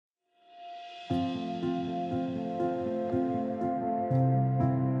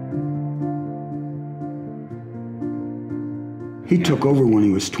He took over when he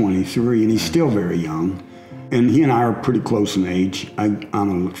was 23, and he's still very young. And he and I are pretty close in age.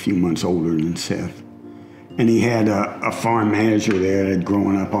 I'm a few months older than Seth. And he had a farm manager there that had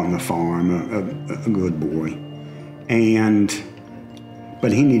grown up on the farm, a good boy.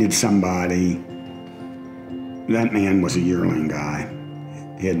 But he needed somebody. That man was a yearling guy.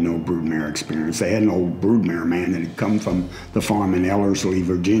 He had no broodmare experience. They had an old broodmare man that had come from the farm in Ellerslie,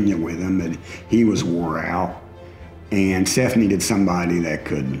 Virginia with him, that he was wore out. And Seth needed somebody that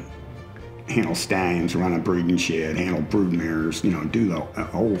could handle stallions, run a breeding shed, handle broodmares, do the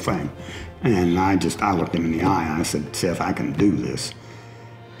whole thing. And I looked him in the eye and I said, Seth, I can do this.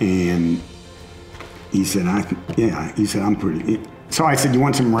 And he said, I'm pretty. So I said, you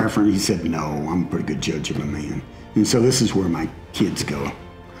want some reference? He said, no, I'm a pretty good judge of a man. And so this is where my kids go.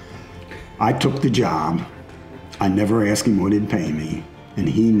 I took the job. I never asked him what he'd pay me, and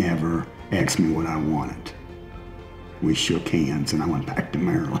he never asked me what I wanted. We shook hands and I went back to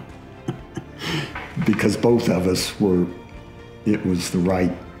Maryland. Because both of us it was the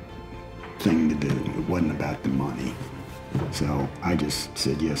right thing to do. It wasn't about the money. So I just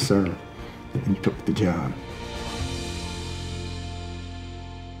said, yes, sir, and took the job.